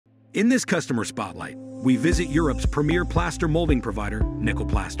In this customer spotlight, we visit Europe's premier plaster molding provider, Nicholl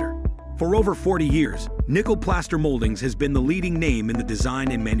Plaster. For over 40 years, Nicholl Plaster Mouldings has been the leading name in the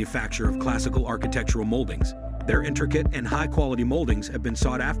design and manufacture of classical architectural moldings. Their intricate and high-quality moldings have been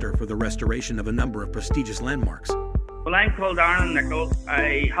sought after for the restoration of a number of prestigious landmarks. Well, I'm called Aaron Nicholl.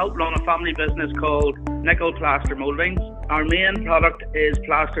 I help run a family business called Nicholl Plaster Mouldings. Our main product is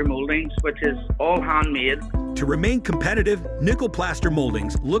plaster mouldings, which is all handmade. To remain competitive, Nicholl Plaster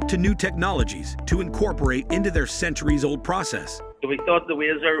Mouldings look to new technologies to incorporate into their centuries-old process. So we thought the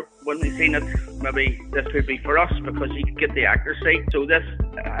WAZER, when we seen it, maybe this could be for us because you could get the accuracy. So this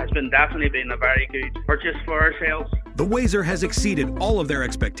has definitely been a very good purchase for ourselves. The WAZER has exceeded all of their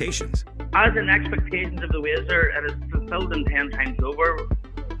expectations. As in expectations of the WAZER, it is fulfilled in 10 times over.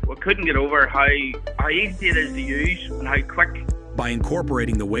 We couldn't get over how easy it is to use and how quick. By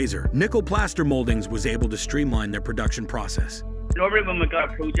incorporating the WAZER, Nicholl Plaster Mouldings was able to streamline their production process. Normally when we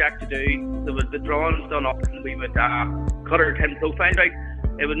got a project to do, there was the drawings done up and we would cut our tin profile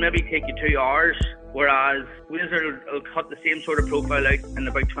out. It would maybe take you 2 hours, whereas WAZER will cut the same sort of profile out in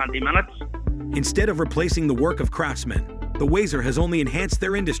about 20 minutes. Instead of replacing the work of craftsmen, the WAZER has only enhanced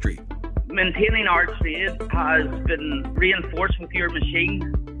their industry. Maintaining our trade has been reinforced with your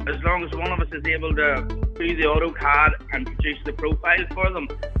machine. As long as one of us is able to do the AutoCAD and produce the profile for them,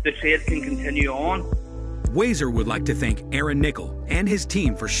 the trade can continue on. WAZER would like to thank Aaron Nicholl and his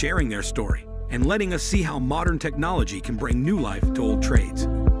team for sharing their story and letting us see how modern technology can bring new life to old trades.